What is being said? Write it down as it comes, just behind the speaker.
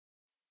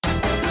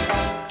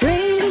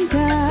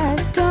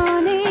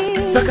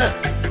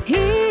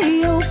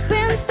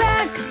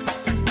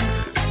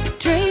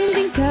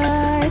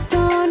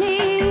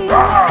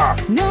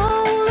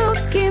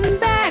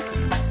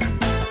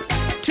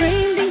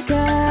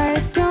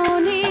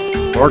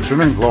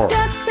Action and glory.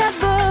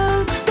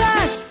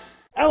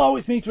 Hello,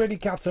 it's me,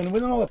 tradingcardtony.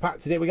 With another pack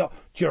today, we got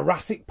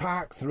Jurassic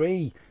Park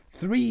 3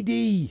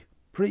 3D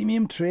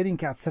premium trading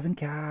card, 7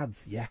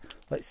 cards. Yeah,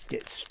 let's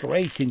get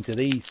straight into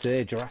these.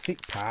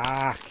 Jurassic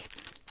Park.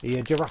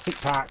 Here, Jurassic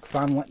Park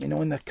fan, let me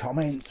know in the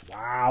comments.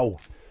 Wow.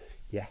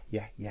 Yeah.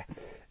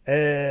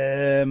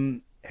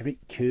 Eric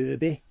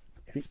Kirby.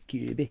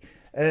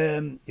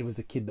 It was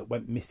the kid that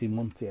went missing,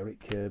 wasn't he?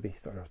 Eric Kirby.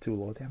 Sorry, I'm too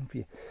low down for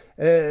you.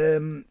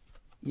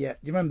 Yeah, do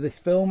you remember this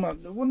film?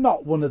 Well,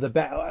 not one of the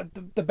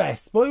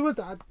best, but it was.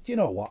 You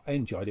know what? I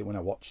enjoyed it when I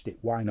watched it.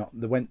 Why not?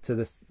 They went to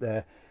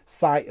the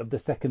site of the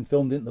second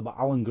film, didn't they? But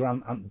Alan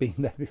Grant hadn't been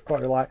there before.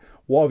 They're like,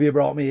 what have you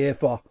brought me here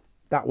for?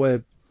 That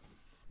were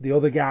the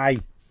other guy,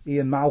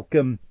 Ian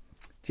Malcolm,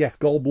 Jeff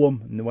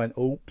Goldblum, and they went,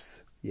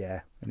 oops.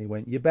 Yeah, and he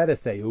went, you better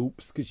say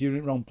oops, because you're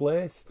in the wrong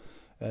place.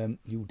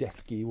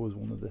 Udesky was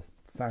one of the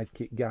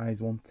sidekick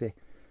guys, wasn't he?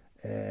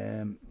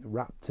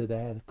 Raptor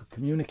there. They could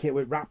communicate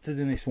with raptors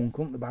in this one,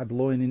 couldn't they, by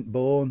blowing in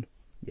bone?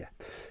 Yeah.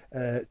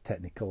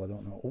 Technical, I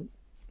don't know. Oh,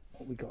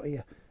 what we got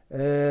here?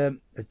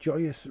 A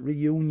joyous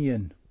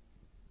reunion.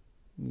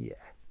 Yeah.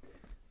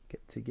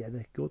 Get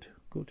together. Good.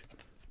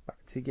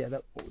 Back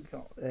together. What we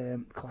got?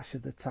 Clash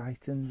of the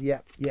Titans.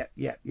 Yep.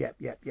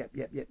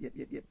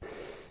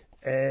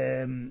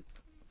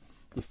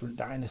 Different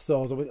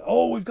dinosaurs.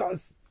 Oh, we've got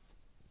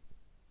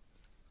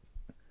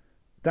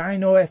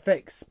Dino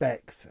FX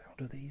specs. How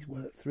do these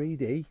work?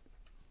 3D?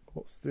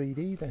 What's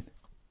 3D then?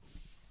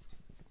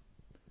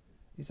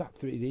 Is that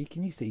 3D?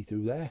 Can you see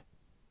through there?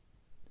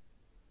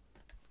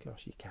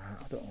 Gosh, you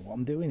can't. I don't know what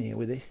I'm doing here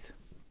with this.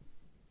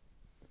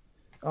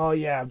 Oh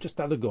yeah, I've just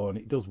had a go and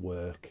it does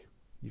work.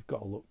 You've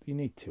got to look. You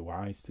need 2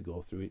 eyes to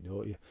go through it,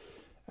 don't you?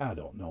 I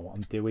don't know what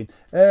I'm doing.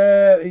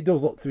 It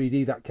does look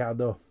 3D, that card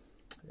though.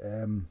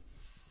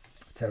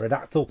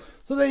 Pterodactyl.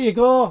 So there you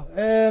go.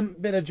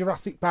 Bit of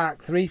Jurassic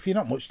Park 3. For you,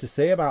 not much to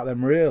say about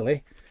them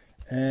really.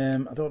 I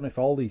don't know if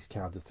all these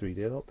cards are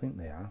 3D. I don't think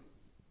they are.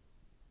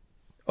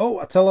 Oh,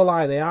 I tell a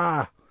lie, they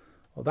are.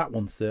 Well, that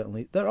one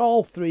certainly. They're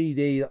all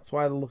 3D. That's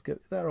why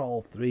they're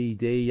all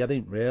 3D. I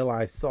didn't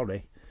realise.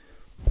 Sorry,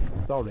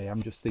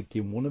 I'm just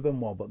thinking one of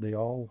them was, but they've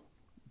all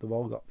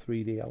got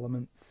 3D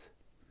elements.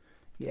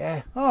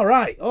 Yeah, all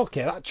right,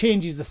 okay, that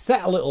changes the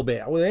set a little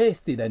bit. I was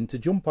hasty then to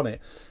jump on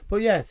it.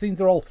 But yeah, it seems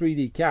they're all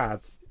 3D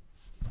cards.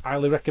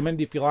 Highly recommend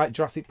if you like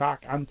Jurassic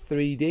Park and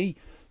 3D.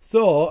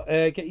 So,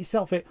 get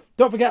yourself it.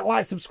 Don't forget,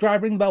 like,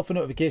 subscribe, ring the bell for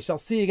notifications. I'll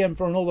see you again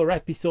for another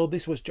episode.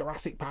 This was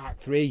Jurassic Park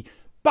 3.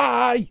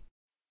 Bye!